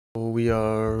We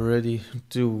are ready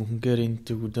to get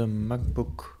into the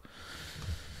MacBook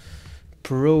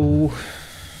Pro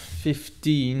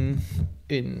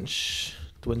 15-inch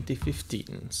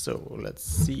 2015. So let's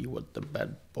see what the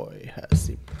bad boy has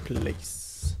in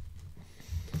place.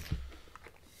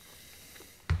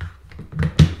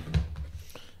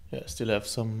 Yeah, still have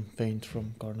some paint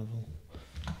from Carnival.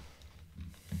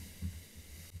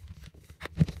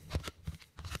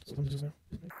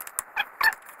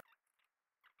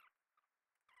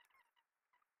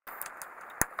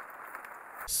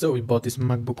 So we bought this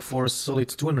MacBook for a solid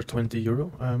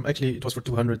 €220. Actually, it was for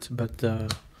 200, but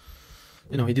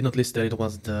you know, he did not list that it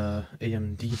was the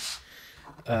AMD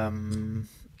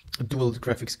dual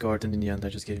graphics card, and in the end, I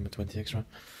just gave him a 20 extra.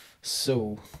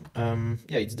 So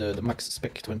yeah, it's the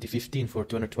MaxSpec 2015 for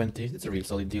 220. It's a real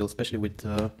solid deal, especially with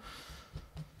the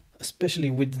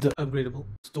upgradable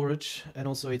storage, and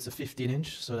also it's a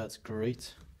 15-inch, so that's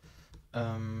great.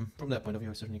 From that point of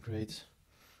view, it's certainly great.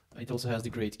 It also has the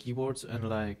great keyboards,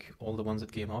 unlike all the ones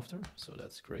that came after, so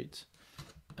that's great.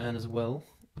 And as well,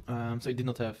 so it did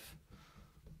not have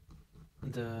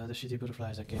the shitty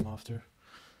butterflies that came after,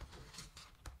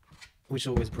 which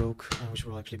always broke, which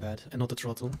were actually bad, and not the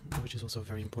throttle, which is also a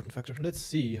very important factor. Let's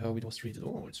see how it was treated.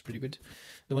 Oh, it's pretty good.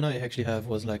 The one I actually have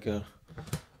was like a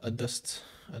dust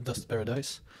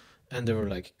paradise, and there were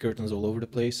like curtains all over the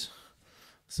place.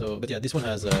 So, but yeah, this one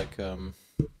has like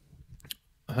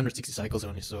 160 cycles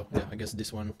only, so yeah, I guess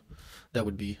this one, that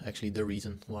would be actually the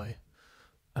reason why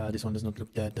this one does not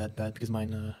look that bad, because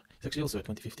mine is actually also a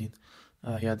 2015.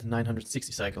 He had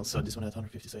 960 cycles, so this one had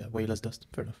 150, so yeah, way less dust.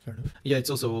 Fair enough, fair enough. Yeah, it's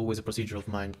also always a procedure of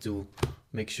mine to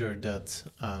make sure that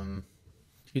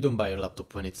you don't buy a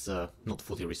laptop when it's not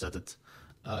fully resetted.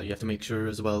 You have to make sure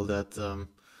as well that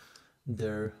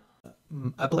their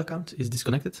Apple account is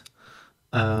disconnected,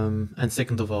 and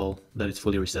second of all, that it's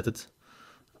fully resetted.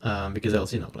 Because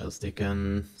else, you know, else they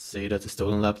can say that's a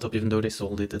stolen laptop even though they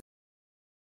sold it.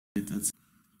 Let's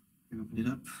open it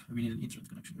up. We need an internet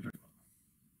connection. Very well.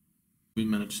 We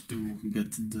managed to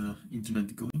get the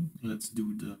internet going. Let's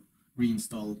do the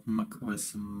reinstall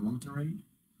macOS Monterey.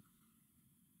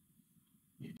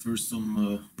 First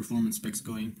some performance specs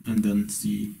going, and then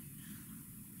see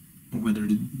whether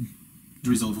the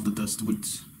resolve of the dust would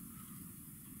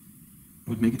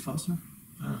make it faster.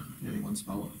 Yeah, he wants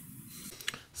power.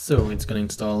 So it's gonna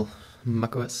install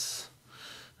macOS.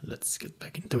 Let's get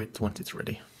back into it once it's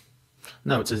ready.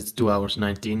 Now it says it's 2 hours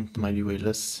 19, it might be way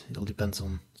less. It all depends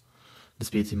on the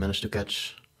speeds he managed to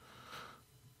catch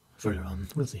further on.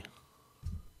 We'll see.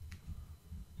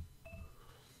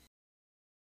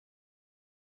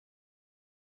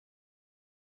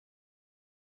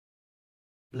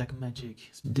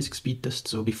 Blackmagic disk speed test.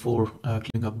 So before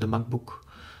cleaning up the MacBook,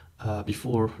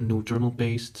 before new thermal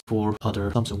paste, for other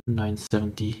Samsung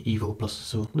 970 Evo Plus.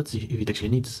 So let's see if it actually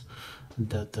needs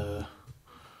that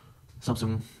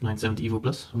Samsung 970 Evo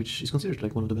Plus, which is considered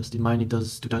like one of the best. In mine it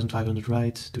does 2500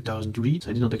 write, 2000 read.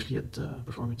 I did not actually yet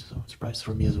perform it, so surprise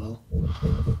for me as well.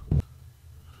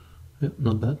 Yeah,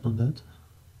 not bad, not bad.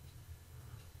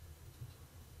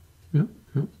 Yeah,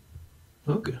 yeah.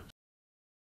 Okay.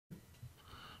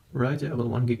 Right, yeah, well,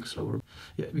 1 gig slower.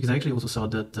 Yeah, because I actually also saw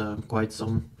that quite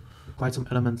some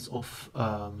elements of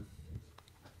the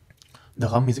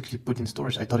RAM is actually put in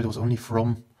storage. I thought it was only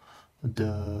from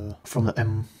the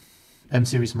M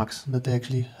series Max that they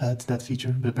actually had that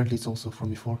feature, but apparently it's also from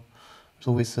before. It's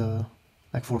always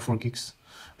like 4 gigs,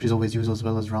 which is always used as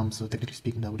well as RAM, so technically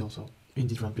speaking that would also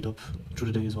indeed ramp it up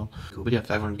through the day as well. Cool. But yeah,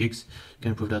 500 gigs, you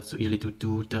can improve that so easily to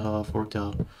 2 tera, 4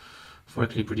 tera, for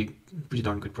actually pretty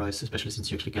darn good price, especially since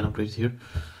you actually can upgrade it here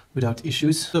without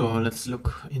issues. So let's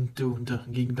look into the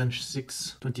Geekbench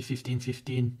 6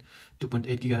 2015-15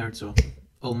 2.8 GHz, so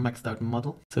all maxed out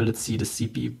model. So let's see the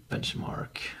CPU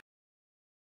benchmark.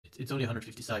 It's only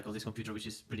 150 cycles, this computer, which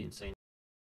is pretty insane.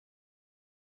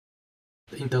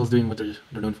 Intel's doing what they're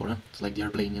known for, huh? It's like the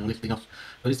airplane, you know, lifting off,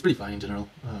 but it's pretty fine in general.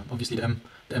 Obviously the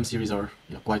M series are,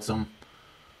 you know, quite some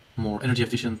more energy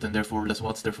efficient and therefore less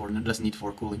watts, therefore less need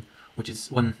for cooling, which is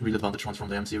one real advantage from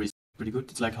the M series. Pretty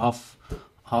good. It's like half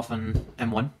an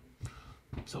M1,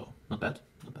 so not bad,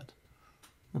 not bad,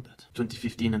 not bad.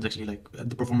 2015 and actually like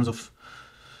the performance of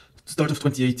start of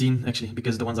 2018 actually,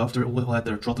 because the ones after all had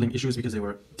their throttling issues because they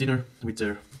were thinner with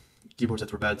their keyboards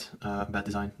that were bad, bad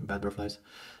design, bad butterflies.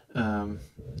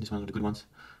 This one of the good ones,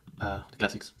 the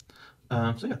classics.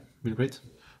 So yeah, really great.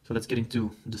 So let's get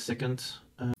into the second.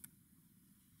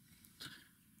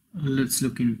 Let's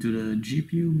look into the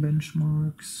GPU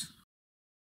benchmarks.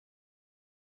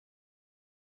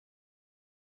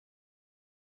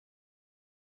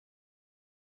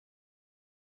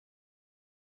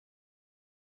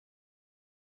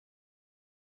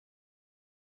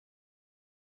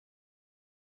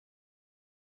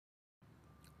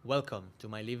 Welcome to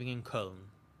my living in Köln.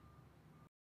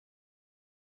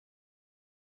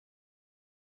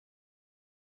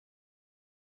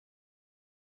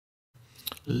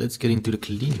 Let's get into the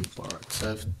cleaning part. I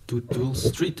have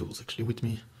three tools actually with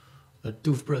me. A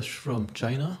toothbrush from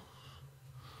China,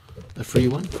 a free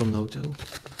one from the hotel.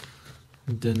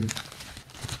 And then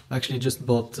I actually just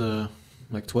bought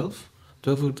like 12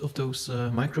 of those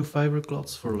microfiber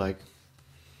cloths for like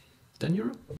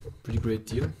 €10. Pretty great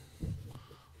deal.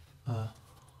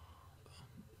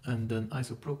 And then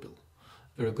isopropyl,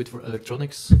 very good for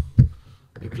electronics,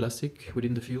 a classic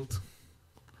within the field.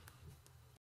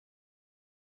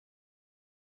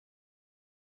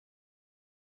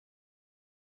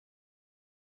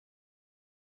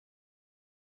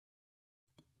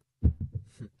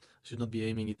 Should not be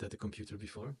aiming it at the computer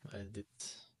before I did.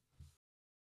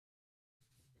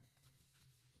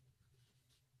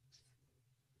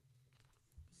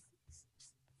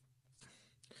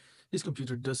 This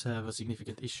computer does have a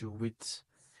significant issue with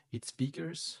its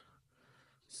speakers,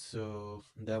 so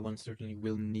that one certainly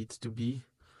will need to be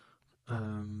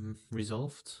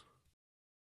resolved.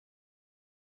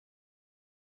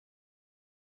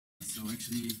 So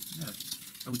actually, yeah,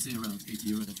 I would say around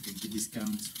 €8 that you can get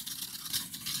discount.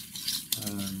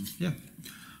 Yeah.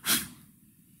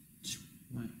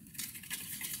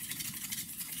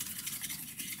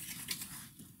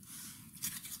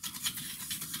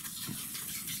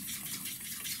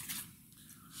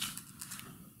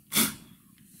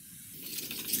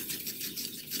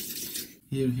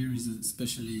 Here is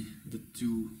especially the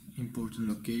two important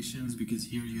locations, because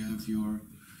here you have your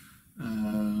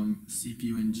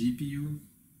CPU and GPU,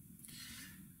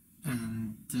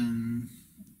 and then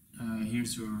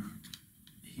here's your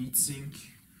heatsink.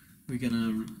 We're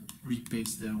gonna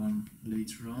repaste that one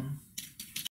later on.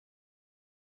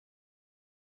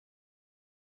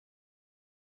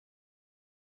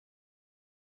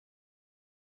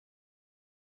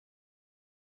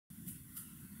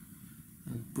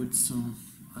 And put some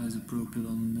isopropyl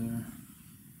on there.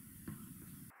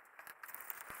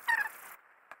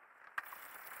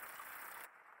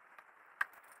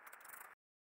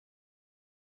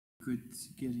 Could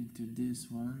get into this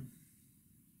one.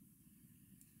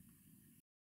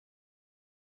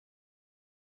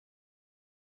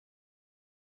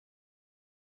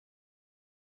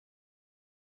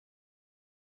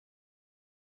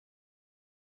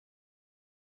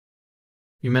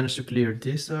 We managed to clear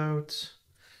this out.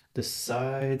 The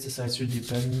sides really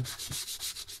depend.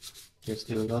 There's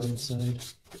still a lot inside.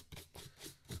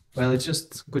 Well, it's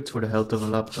just good for the health of a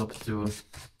laptop to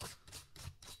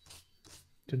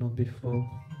not be full.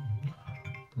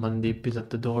 Mandip is at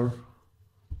the door.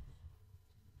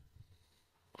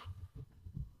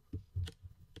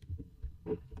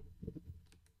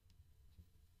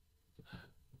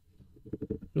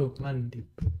 Look, Mandip.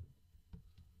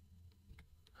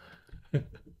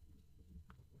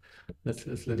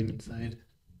 let's let him inside.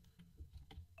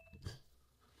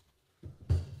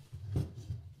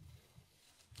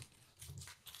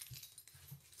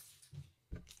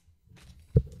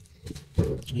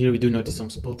 Here we do notice some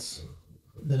spots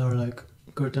that are like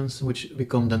curtains, which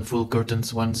become then full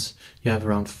curtains once you have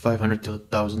around 500 to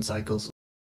 1000 cycles.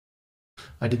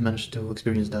 I did manage to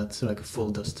experience that, so like a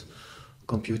full dust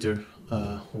computer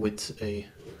with a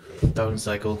 1000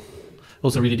 cycle.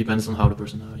 Also really depends on how the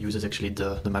person uses actually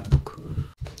the MacBook.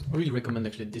 I really recommend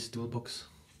actually this toolbox.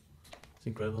 It's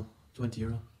incredible.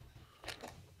 €20.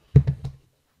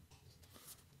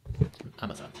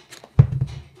 Amazon.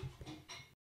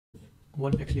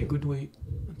 One actually a good way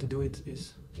to do it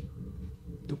is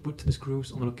to put the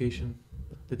screws on a location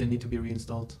that they need to be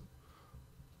reinstalled,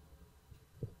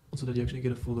 so that you actually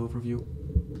get a full overview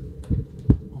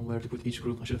on where to put each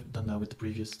screw. I should have done that with the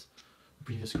previous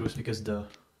screws, because the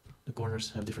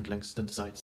corners have different lengths than the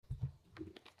sides.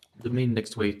 The main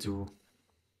next way to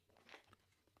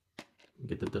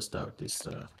get the dust out is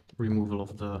removal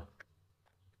of the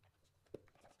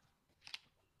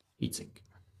heatsink.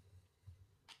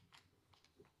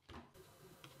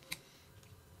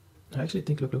 I actually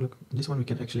think, look, this one we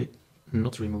can actually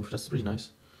not remove. That's pretty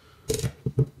nice.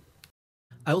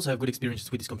 I also have good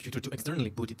experiences with this computer to externally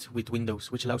boot it with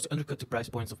Windows, which allows to undercut the price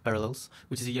points of Parallels,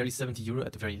 which is a yearly €70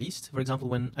 at the very least. For example,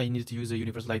 when I needed to use a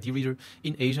universal ID reader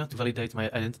in Asia to validate my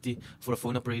identity for a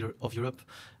phone operator of Europe,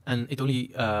 and it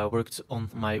only worked on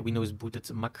my Windows booted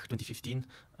Mac 2015,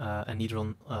 and neither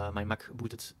on my Mac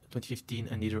booted 2015,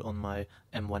 and neither on my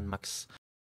M1 Max.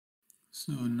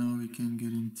 So now we can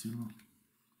get into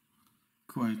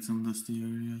quite some dusty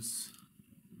areas.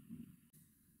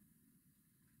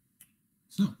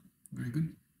 So, very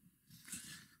good.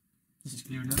 This is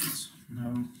cleared out.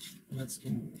 Now Let's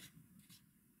in.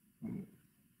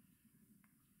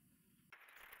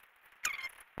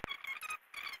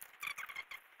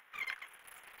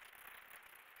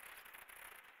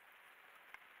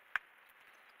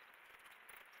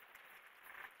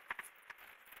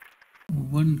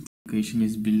 One location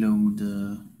is below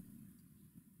the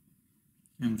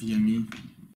NVMe.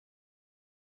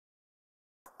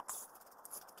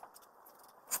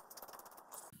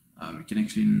 We can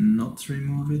actually not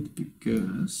remove it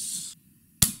because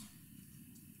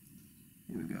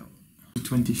here we go.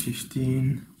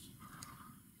 2015,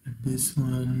 and this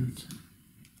one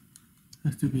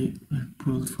has to be like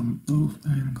pulled from both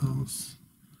angles,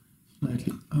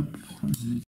 slightly up.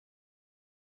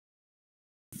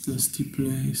 Dusty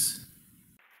place.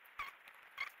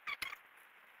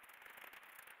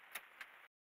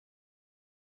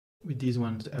 With these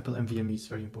ones, the Apple NVMe is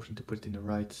very important to put it in the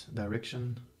right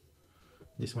direction.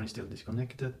 This one is still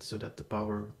disconnected so that the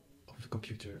power of the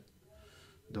computer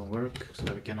don't work, so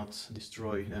that we cannot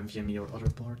destroy the NVMe or other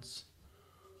parts.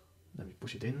 Then we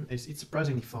push it in. It's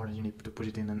surprisingly far that you need to push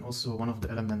it in, and also one of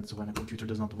the elements when a computer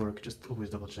does not work, just always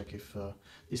double check if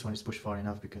this one is pushed far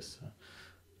enough, because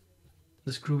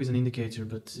the screw is an indicator,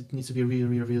 but it needs to be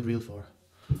real far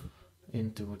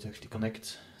into to actually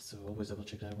connect, so always double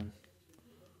check that one.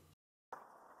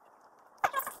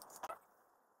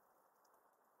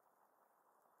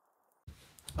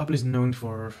 Apple is known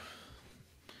for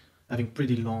having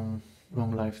pretty long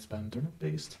lifespan thermal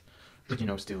paste, but you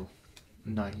know, still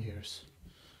 9 years.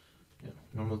 Yeah,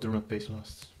 normal thermal paste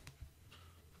lasts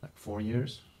like 4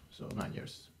 years, so 9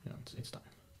 years, you know, it's time.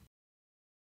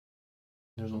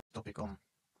 There's a topic on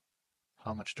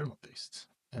how much thermal paste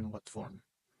and what form.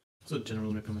 So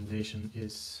general recommendation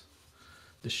is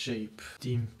the shape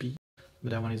Team P,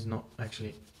 but that one is not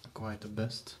actually quite the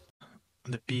best.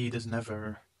 The P does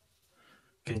never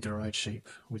get into the right shape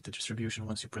with the distribution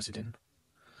once you press it in.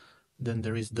 Then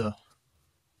there is the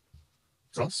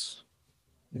Plus.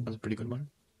 That's a pretty good one.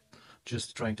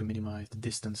 Just trying to minimize the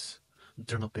distance the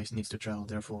thermal paste needs to travel,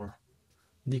 therefore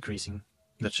decreasing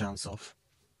the chance of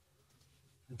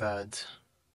bad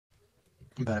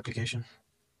application.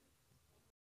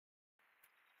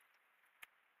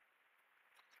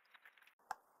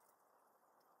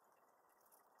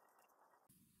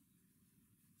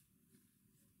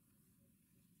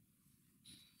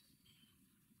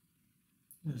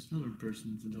 There's another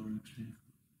person at the door actually.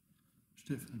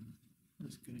 Stefan,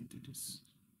 let's get into this.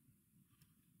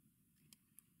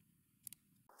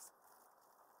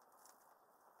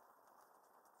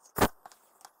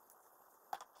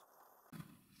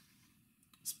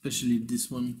 Especially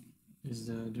this one is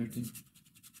dirty.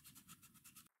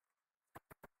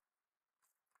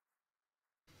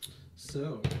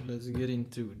 So let's get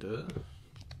into the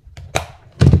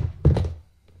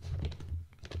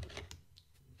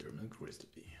German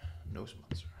recipe. No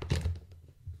sponsor.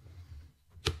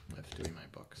 I have to in my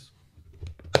box.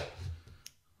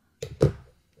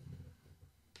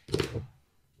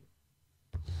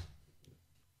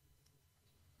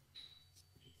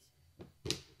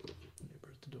 Neighbor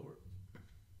at the door.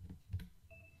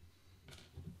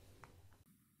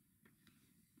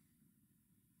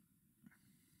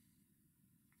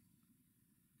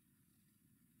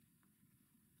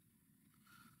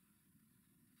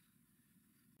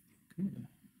 Okay.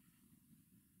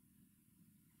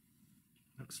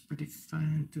 Looks pretty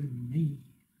fine to me.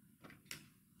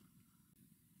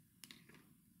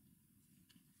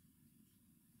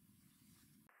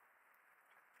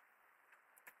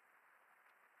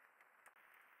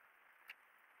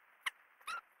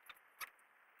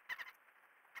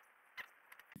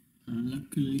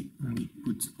 Luckily, we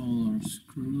put all our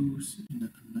screws in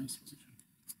a nice position.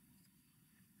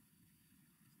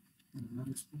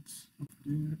 Another spots up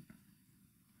there.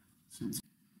 So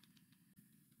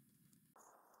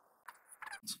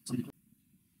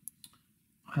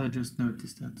I just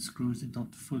noticed that the screws did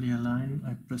not fully align.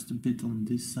 I pressed a bit on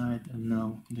this side and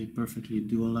now they perfectly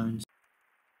do align.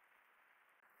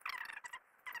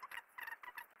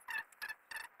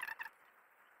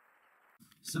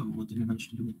 So what did we manage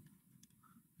to do?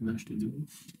 We managed to do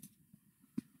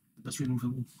dust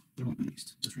removal, thermal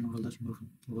paste, dust removal,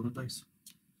 all over the place.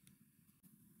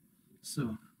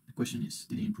 So the question is,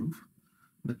 did he improve?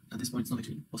 But at this point it's not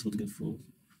actually possible to get full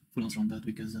answer on that,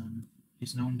 because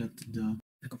it's known that the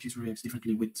computer reacts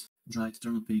differently with dried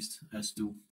thermal paste as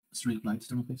to straight applied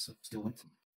thermal paste, so still wet.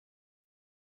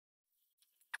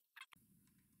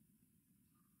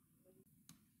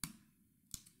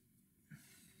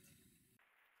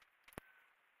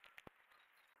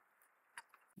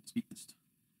 Speed test.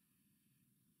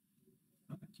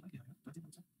 Okay, slightly higher,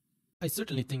 30%. I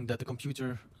certainly think that the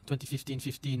computer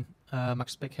 2015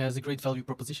 MaxSpec has a great value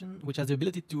proposition, which has the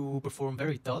ability to perform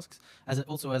varied tasks, as it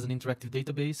also has an interactive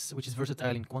database, which is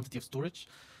versatile in quantity of storage,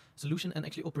 solution, and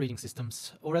actually operating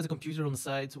systems, or as a computer on the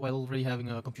side while already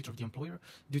having a computer of the employer,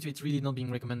 due to it really not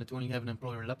being recommended to only have an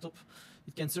employer laptop.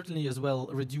 It can certainly as well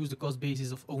reduce the cost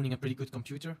basis of owning a pretty good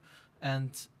computer,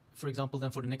 and for example then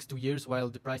for the next 2 years, while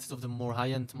the prices of the more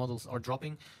high-end models are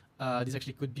dropping, this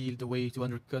actually could be the way to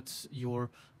undercut your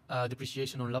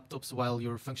depreciation on laptops, while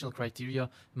your functional criteria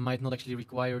might not actually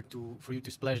require for you to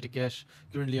splash the cash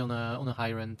currently on a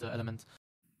higher end element.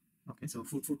 Okay, so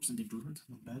 4% improvement,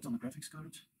 not bad on the graphics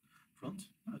card front.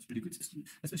 That's pretty good,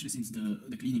 especially since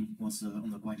the cleaning was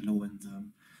on a quite low end,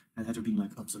 and had there been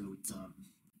like absolute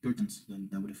curtains, then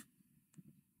that would have,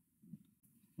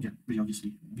 yeah, pretty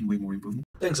obviously been way more improvement.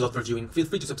 Thanks a lot for viewing. Feel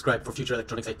free to subscribe for future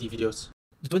electronics IT videos.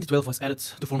 The 2012 was added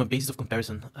to form a basis of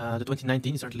comparison. The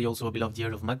 2019 is certainly also a beloved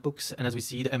year of MacBooks, and as we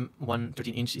see, the M1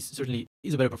 13-inch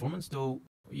is a better performance, though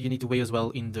you need to weigh as well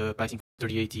in the pricing.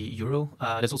 3080 euro.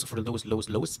 That's also for the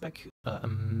lowest spec, a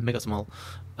mega small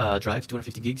drive,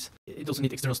 250 gigs. It also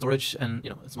needs external storage and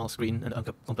a small screen and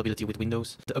compatibility with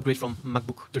Windows. The upgrade from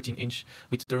MacBook 13-inch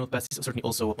with thermal pads is certainly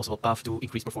also a possible path to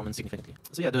increase performance significantly.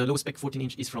 So yeah, the lowest spec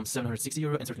 14-inch is from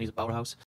 €760 and certainly is a powerhouse.